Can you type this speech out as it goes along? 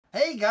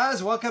Hey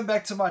guys, welcome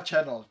back to my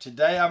channel.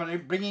 Today I'm going to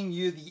be bringing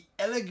you the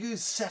ELEGOO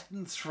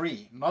Saturn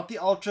 3. Not the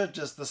Ultra,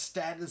 just the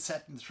standard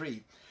Saturn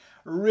 3.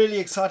 Really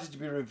excited to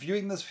be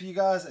reviewing this for you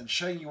guys and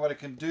showing you what it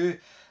can do.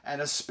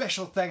 And a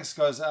special thanks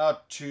goes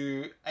out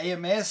to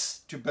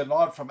AMS, to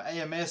Bernard from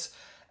AMS,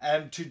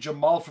 and to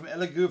Jamal from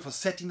ELEGOO for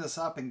setting this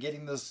up and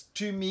getting this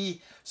to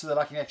me so that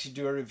I can actually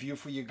do a review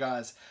for you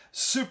guys.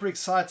 Super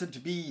excited to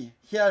be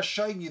here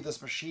showing you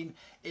this machine.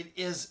 It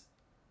is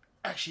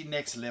actually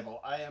next level.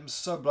 I am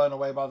so blown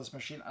away by this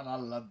machine and I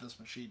love this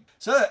machine.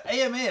 So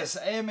AMS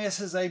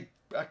is a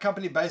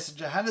company based in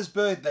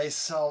Johannesburg. They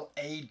sell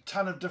a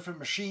ton of different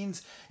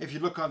machines. If you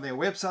look on their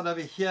website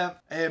over here,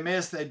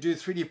 AMS, they do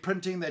 3D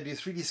printing, they do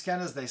 3D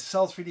scanners, they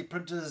sell 3D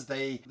printers,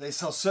 they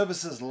sell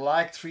services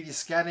like 3D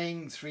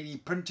scanning,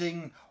 3D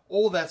printing,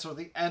 all that sort of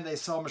thing, and they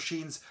sell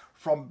machines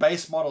from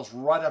base models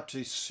right up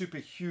to super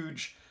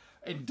huge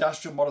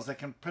industrial models that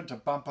can print a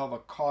bumper of a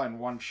car in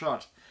one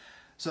shot.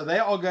 So they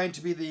are going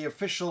to be the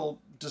official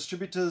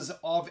distributors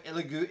of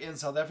ELEGOO in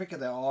South Africa.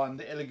 They are on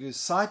the ELEGOO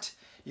site.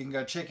 You can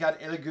go check out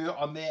ELEGOO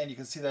on there and you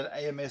can see that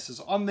AMS is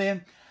on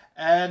there.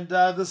 And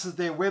this is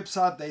their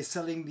website. They're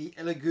selling the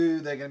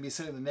ELEGOO. They're going to be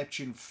selling the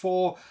Neptune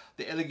 4,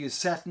 the ELEGOO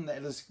Saturn, the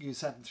ELEGOO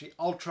Saturn 3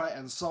 Ultra,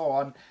 and so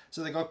on.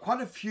 So they've got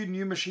quite a few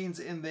new machines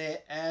in there,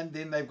 and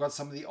then they've got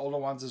some of the older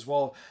ones as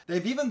well.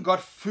 They've even got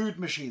food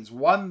machines,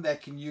 one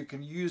that you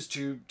can use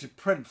to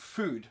print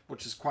food,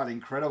 which is quite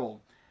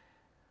incredible.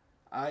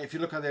 If you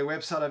look on their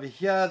website over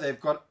here, they've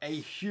got a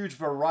huge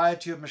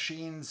variety of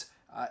machines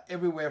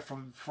everywhere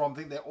from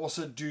they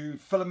also do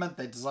filament.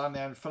 They design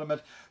their own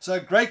filament. So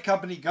great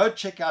company. Go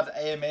check out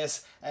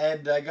AMS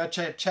and go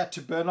chat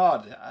to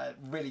Bernard.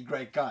 Really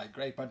great guy.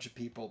 Great bunch of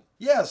people.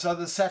 Yeah, so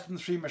the Saturn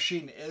 3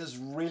 machine is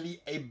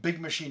really a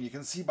big machine. You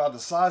can see by the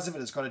size of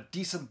it, it's got a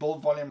decent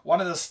build volume.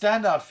 One of the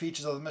standout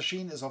features of the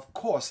machine is, of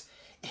course,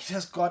 it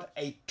has got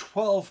a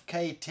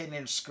 12K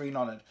 10-inch screen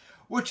on it,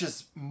 which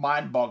is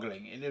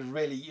mind-boggling. It is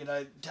really,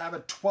 to have a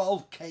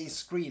 12K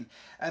screen.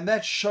 And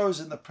that shows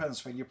in the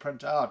prints when you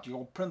print out.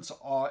 Your prints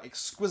are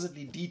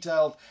exquisitely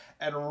detailed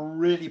and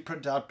really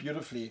print out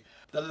beautifully.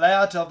 The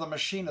layout of the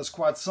machine is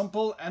quite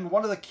simple, and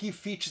one of the key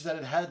features that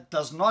it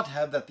does not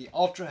have that the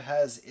Ultra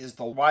has is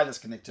the wireless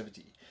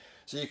connectivity.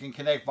 So you can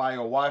connect via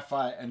your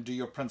Wi-Fi and do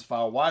your prints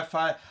via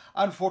Wi-Fi.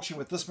 Unfortunately,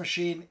 with this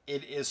machine,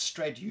 it is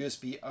straight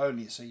USB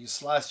only. So you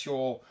slice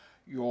your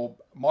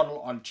model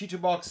on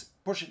Cheetahbox,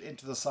 push it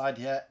into the side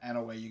here, and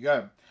away you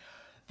go.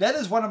 That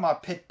is one of my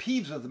pet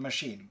peeves with the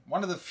machine.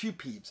 One of the few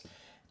peeves.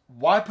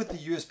 Why put the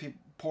USB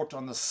port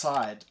on the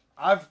side?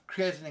 I've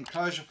created an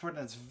enclosure for it,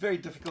 and it's very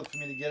difficult for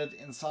me to get it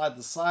inside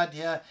the side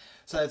here.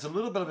 So it's a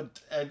little bit of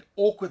an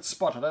awkward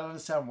spot. I don't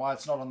understand why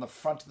it's not on the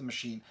front of the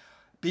machine.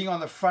 Being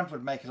on the front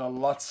would make it a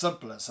lot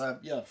simpler. So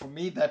yeah, for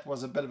me, that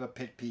was a bit of a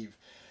pet peeve.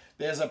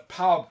 There's a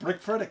power brick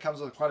for it. It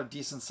comes with quite a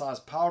decent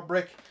sized power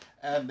brick,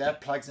 and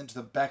that plugs into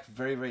the back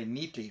very, very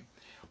neatly.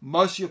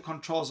 Most of your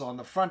controls are on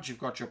the front. You've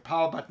got your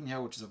power button here,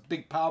 which is a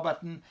big power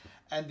button,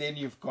 and then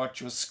you've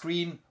got your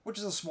screen, which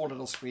is a small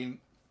little screen.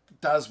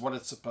 It does what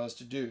it's supposed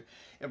to do.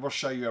 It will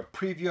show you a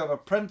preview of a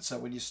print, so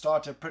when you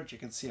start a print, you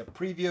can see a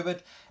preview of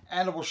it,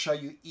 and it will show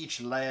you each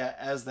layer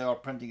as they are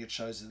printing. It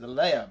shows you the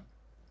layer.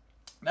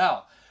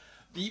 Now,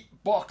 the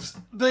box,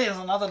 there's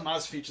another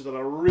nice feature that I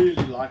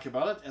really like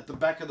about it. At the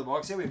back of the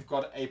box here, we've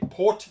got a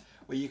port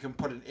where you can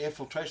put an air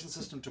filtration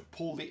system to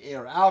pull the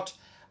air out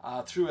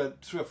through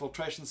a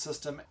filtration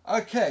system.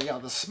 Okay, yeah,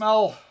 the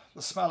smell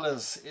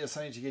is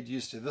something to get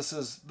used to.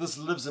 This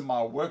lives in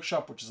my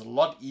workshop, which is a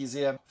lot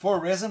easier. For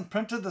a resin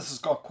printer, this has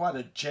got quite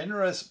a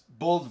generous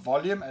build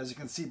volume. As you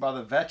can see by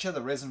the vat here,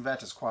 the resin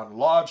vat is quite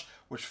large,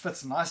 which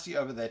fits nicely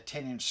over that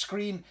 10-inch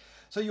screen.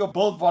 So your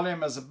build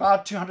volume is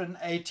about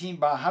 218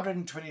 by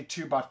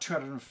 122 by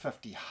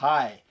 250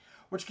 high,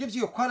 which gives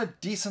you quite a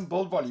decent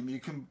build volume. You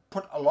can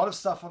put a lot of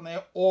stuff on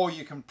there, or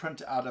you can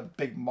print out a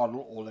big model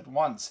all at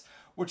once,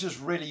 which is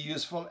really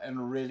useful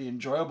and really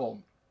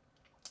enjoyable.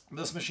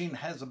 This machine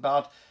has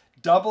about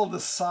double the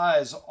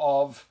size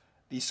of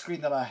the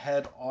screen that I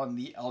had on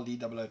the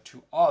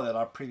LD002R that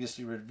I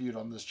previously reviewed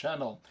on this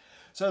channel.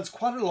 So it's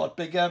quite a lot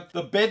bigger.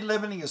 The bed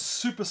leveling is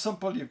super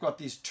simple. You've got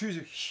these two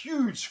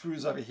huge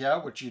screws over here,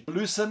 which you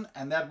loosen,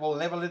 and that will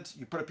level it.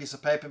 You put a piece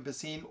of paper in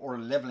between or a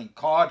leveling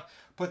card,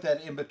 put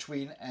that in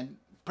between and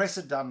press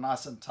it down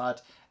nice and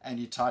tight, and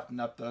you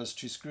tighten up those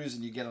two screws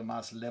and you get a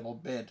nice level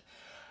bed.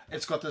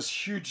 It's got this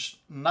huge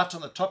nut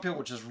on the top here,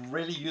 which is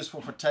really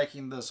useful for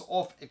taking this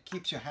off. It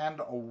keeps your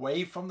hand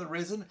away from the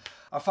resin.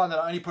 I find that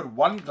I only put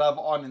one glove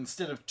on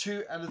instead of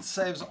two, and it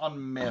saves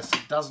on mess.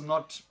 It does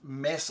not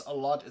mess a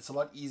lot. It's a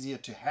lot easier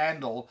to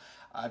handle,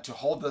 to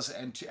hold this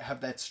and to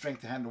have that strength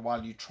to handle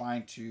while you're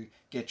trying to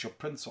get your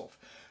prints off.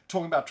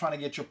 Talking about trying to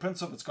get your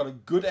prints off, it's got a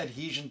good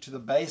adhesion to the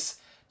base.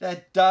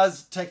 That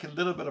does take a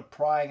little bit of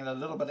prying and a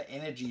little bit of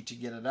energy to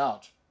get it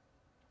out.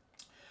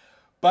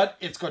 But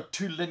it's got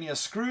 2 linear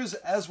screws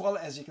as well,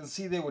 as you can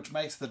see there, which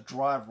makes the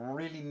drive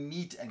really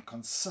neat and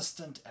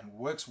consistent and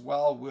works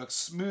well, works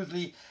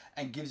smoothly,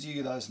 and gives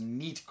you those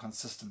neat,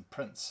 consistent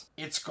prints.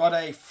 It's got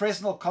a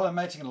Fresnel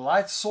collimating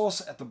light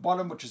source at the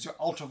bottom, which is your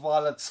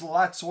ultraviolet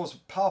light source,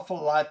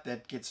 powerful light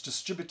that gets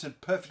distributed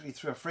perfectly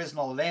through a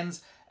Fresnel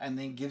lens and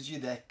then gives you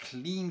that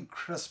clean,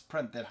 crisp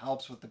print that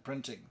helps with the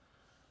printing.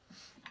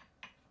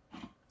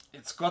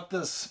 It's got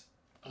this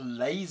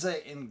laser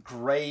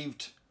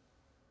engraved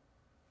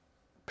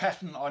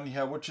pattern on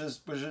here, which is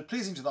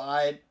pleasing to the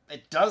eye.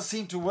 It does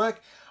seem to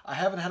work. I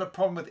haven't had a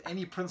problem with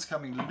any prints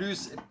coming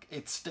loose.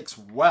 It sticks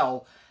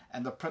well,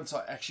 and the prints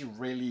are actually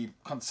really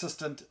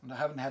consistent, and I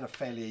haven't had a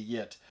failure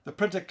yet. The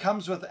printer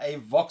comes with a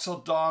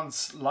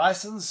Voxeldance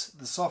license,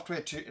 the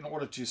software in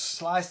order to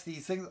slice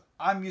these things.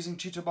 I'm using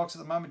Tutorbox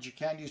at the moment. You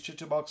can use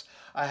Tutorbox.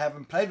 I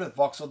haven't played with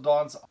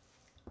Voxeldance.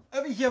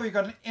 Over here we've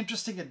got an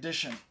interesting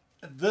addition.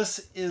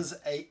 This is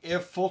a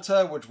air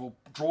filter which will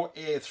draw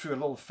air through a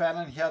little fan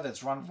in here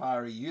that's run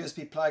via a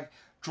USB plug,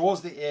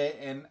 draws the air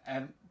in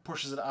and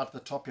pushes it out the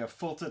top here,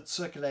 filtered,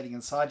 circulating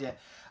inside here.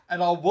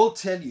 And I will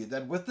tell you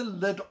that with the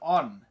lid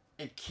on,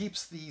 it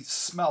keeps the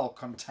smell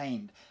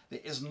contained. There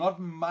is not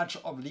much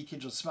of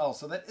leakage of smell,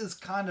 so that is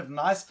kind of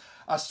nice.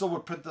 I still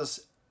would print this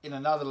in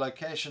another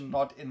location,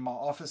 not in my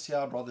office here.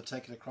 I'd rather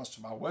take it across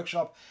to my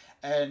workshop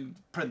and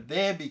print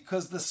there,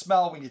 because the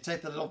smell, when you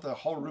take the lid off, the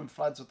whole room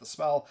floods with the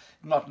smell.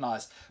 Not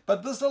nice.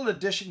 But this little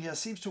addition here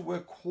seems to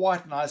work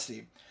quite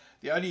nicely.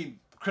 The only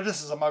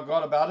criticism I've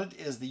got about it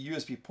is the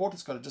USB port.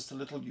 It's got just a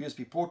little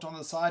USB port on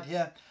the side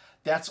here.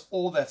 That's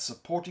all that's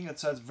supporting it,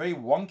 so it's very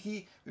wonky.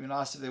 It would be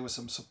nice if there were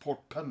some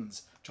support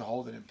pins to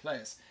hold it in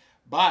place.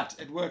 But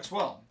it works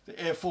well. The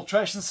air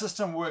filtration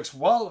system works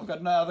well. I've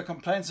got no other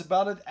complaints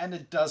about it, and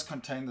it does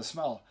contain the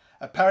smell.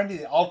 Apparently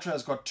the Ultra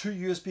has got 2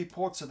 USB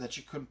ports so that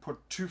you can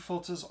put 2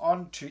 filters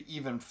on to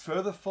even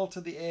further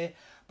filter the air,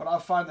 but I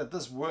find that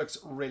this works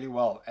really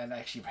well and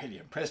actually really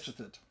impressed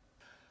with it.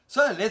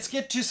 So let's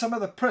get to some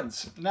of the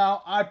prints.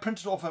 Now, I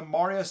printed off a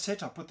Mario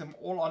set. I put them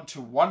all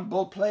onto one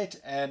build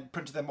plate and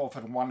printed them off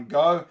at one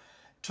go.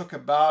 Took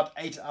about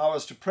 8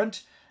 hours to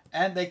print,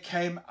 and they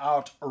came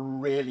out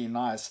really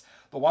nice.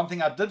 The one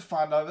thing I did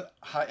find out,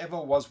 however,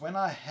 was when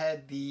I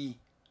had the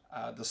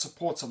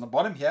supports on the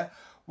bottom here,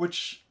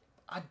 which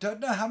I don't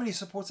know how many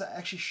supports I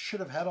actually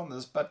should have had on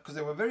this, but because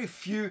there were very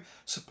few,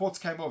 supports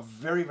came off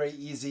very, very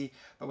easy.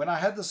 But when I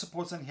had the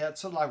supports in here, it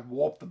sort of like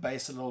warped the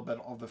base a little bit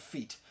of the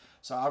feet.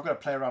 So I've got to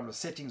play around with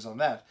settings on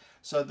that.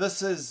 So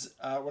this is,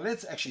 well,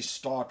 let's actually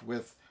start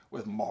with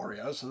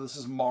Mario. So this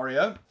is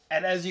Mario.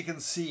 And as you can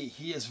see,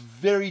 he is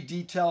very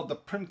detailed. The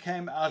print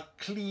came out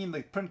clean.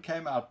 The print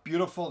came out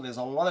beautiful. There's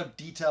a lot of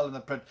detail in the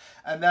print.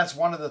 And that's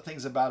one of the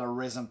things about a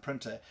resin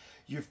printer.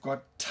 You've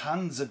got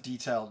tons of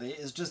detail. There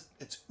is just,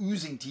 it's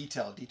oozing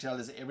detail. Detail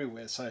is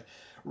everywhere. So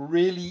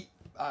really,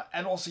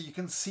 and also you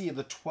can see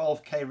the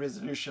 12K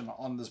resolution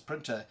on this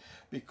printer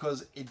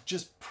because it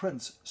just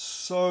prints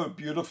so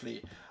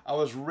beautifully. I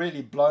was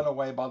really blown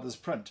away by this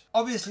print.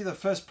 Obviously the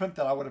first print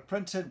that I would have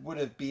printed would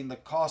have been the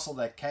castle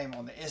that came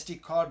on the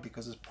SD card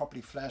because it's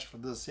properly flashed for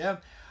this here.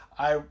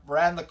 I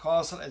ran the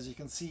castle, as you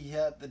can see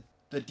here.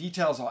 The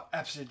details are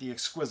absolutely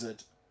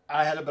exquisite.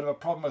 I had a bit of a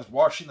problem with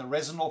washing the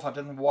resin off. I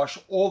didn't wash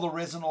all the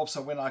resin off,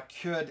 so when I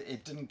cured,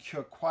 it didn't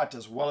cure quite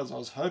as well as I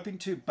was hoping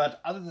to.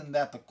 But other than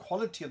that, the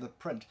quality of the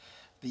print,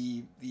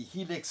 the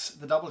helix,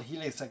 the double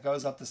helix that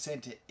goes up the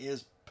center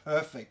is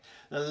perfect.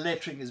 The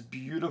lettering is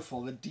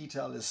beautiful. The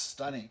detail is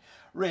stunning.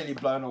 Really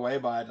blown away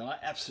by it, and I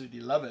absolutely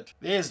love it.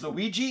 There's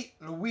Luigi.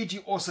 Luigi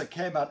also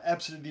came out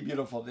absolutely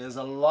beautiful. There's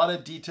a lot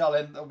of detail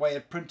in the way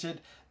it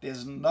printed.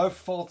 There's no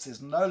faults.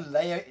 There's no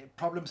layer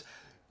problems.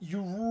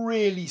 You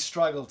really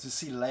struggle to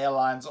see layer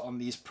lines on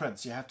these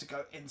prints. You have to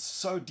go in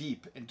so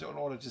deep in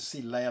order to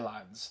see layer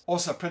lines.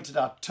 Also printed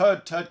out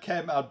Toad. Toad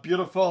came out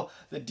beautiful.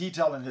 The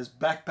detail in his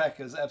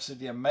backpack is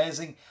absolutely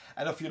amazing.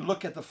 And if you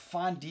look at the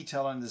fine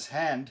detail on his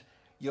hand,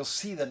 you'll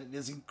see that it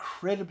is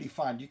incredibly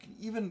fine. You can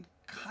even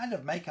kind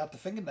of make out the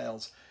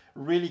fingernails.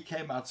 Really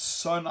came out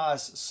so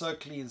nice, so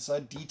clean, so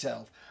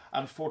detailed.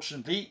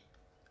 Unfortunately,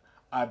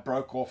 I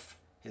broke off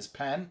his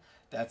pan.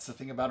 That's the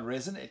thing about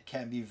resin. It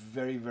can be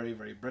very, very,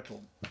 very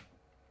brittle.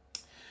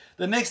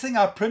 The next thing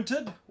I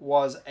printed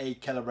was a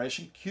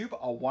calibration cube.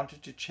 I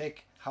wanted to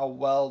check how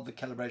well the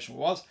calibration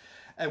was.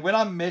 And when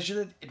I measured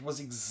it, it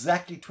was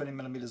exactly 20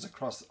 millimeters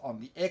across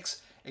on the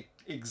X,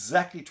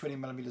 exactly 20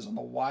 millimeters on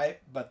the Y,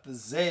 but the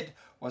Z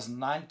was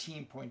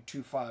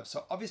 19.25.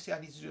 So obviously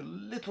I need to do a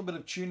little bit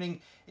of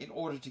tuning in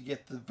order to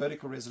get the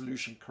vertical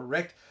resolution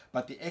correct,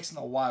 but the X and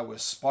the Y were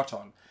spot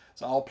on.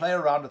 So I'll play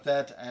around with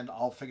that and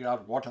I'll figure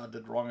out what I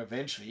did wrong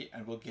eventually,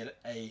 and we'll get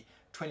a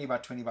 20 by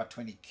 20 by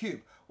 20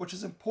 cube, which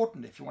is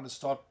important if you want to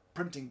start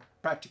printing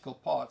practical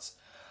parts.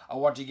 I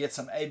want to get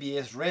some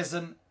ABS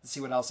resin, see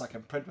what else I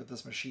can print with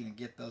this machine and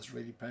get those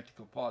really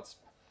practical parts.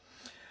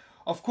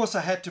 Of course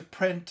I had to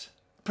print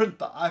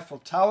the Eiffel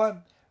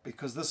Tower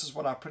because this is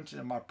what I printed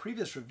in my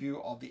previous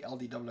review of the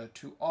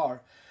LD002R,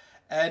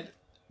 and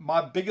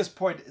my biggest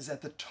point is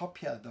at the top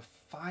here, the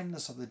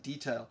fineness of the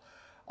detail.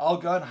 I'll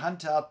go and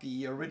hunt out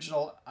the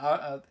original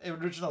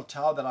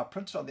tower that I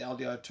printed on the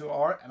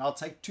LDO2R, and I'll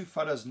take 2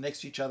 photos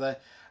next to each other,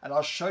 and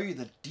I'll show you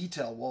the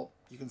detail. Well,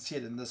 you can see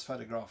it in this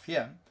photograph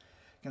here.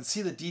 You can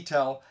see the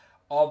detail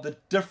of the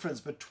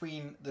difference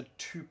between the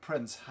 2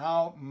 prints,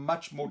 how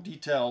much more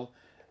detail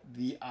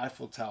the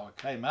Eiffel Tower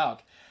came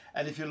out.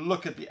 And if you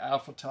look at the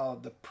Eiffel Tower,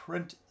 the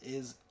print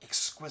is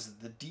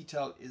exquisite. The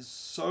detail is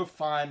so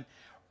fine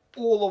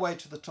all the way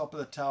to the top of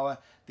the tower.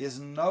 There's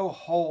no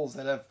holes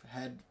that have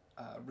had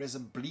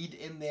resin bleed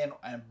in there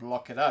and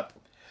block it up.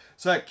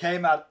 So it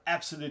came out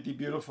absolutely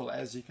beautiful,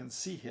 as you can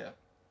see here.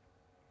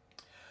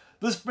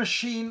 This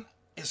machine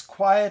is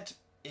quiet,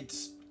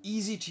 it's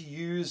easy to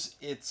use,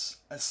 it's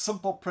a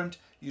simple print.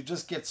 You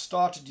just get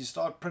started, you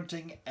start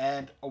printing,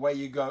 and away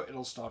you go,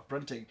 it'll start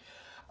printing.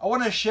 I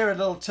want to share a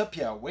little tip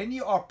here. When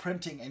you are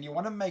printing and you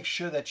want to make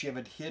sure that you have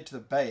adhered to the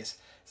base,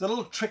 there's a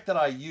little trick that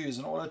I use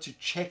in order to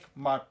check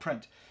my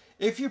print.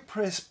 If you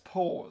press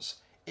pause,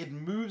 it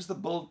moves the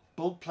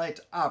build plate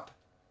up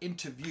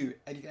into view,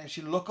 and you can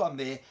actually look on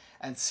there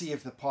and see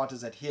if the part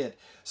is adhered.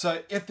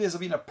 So if there's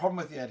been a problem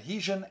with the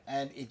adhesion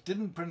and it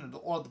didn't print it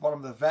all at the bottom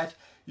of the vat,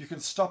 you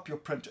can stop your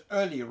print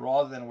early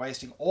rather than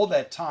wasting all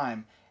that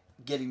time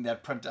getting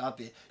that print out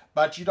there.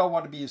 But you don't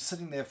want to be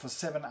sitting there for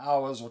 7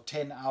 hours or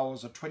 10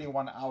 hours or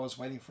 21 hours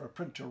waiting for a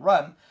print to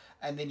run,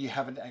 and then you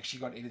haven't actually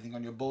got anything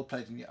on your build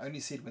plate, and you only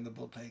see it when the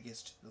build plate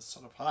gets to this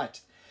sort of height.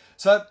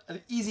 So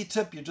an easy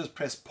tip, you just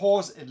press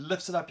pause, it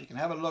lifts it up, you can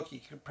have a look, you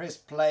can press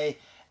play,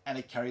 and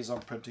it carries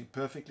on printing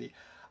perfectly.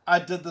 I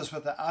did this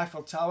with the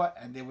Eiffel Tower,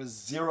 and there was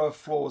 0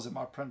 flaws in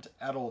my print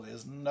at all.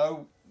 There's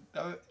no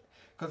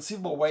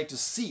conceivable way to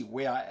see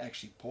where I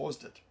actually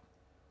paused it.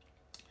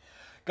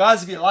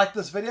 Guys, if you like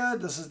this video,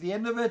 this is the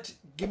end of it.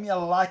 Give me a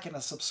like and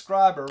a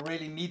subscribe. I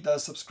really need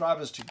those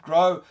subscribers to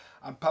grow.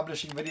 I'm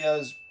publishing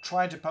videos,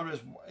 trying to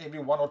publish every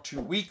 1 or 2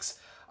 weeks.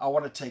 I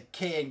want to take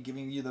care in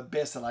giving you the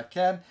best that I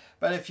can.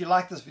 But if you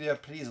like this video,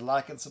 please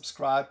like and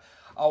subscribe.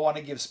 I want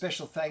to give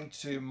special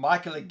thanks to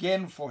Michael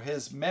again for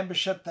his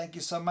membership. Thank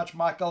you so much,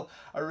 Michael.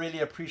 I really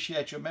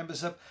appreciate your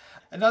membership.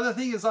 Another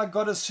thing is I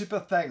got a super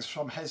thanks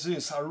from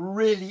Jesus. I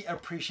really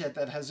appreciate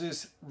that,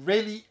 Jesus.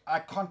 Really, I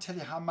can't tell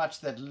you how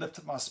much that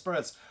lifted my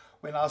spirits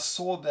when I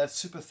saw that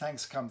super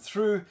thanks come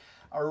through.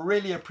 I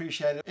really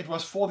appreciate it. It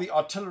was for the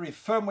artillery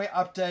firmware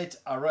update.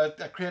 I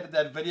created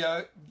that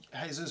video.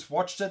 Jesus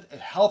watched it. It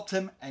helped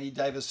him, and he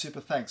gave a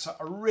super thanks. So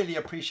I really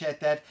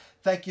appreciate that.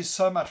 Thank you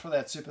so much for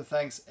that super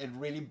thanks. It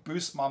really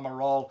boosts my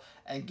morale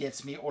and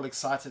gets me all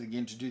excited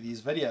again to do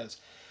these videos.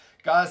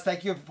 Guys,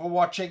 thank you for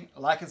watching.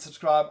 Like and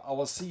subscribe. I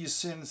will see you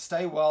soon.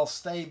 Stay well,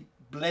 stay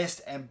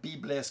blessed, and be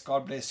blessed.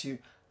 God bless you.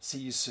 See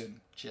you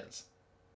soon. Cheers.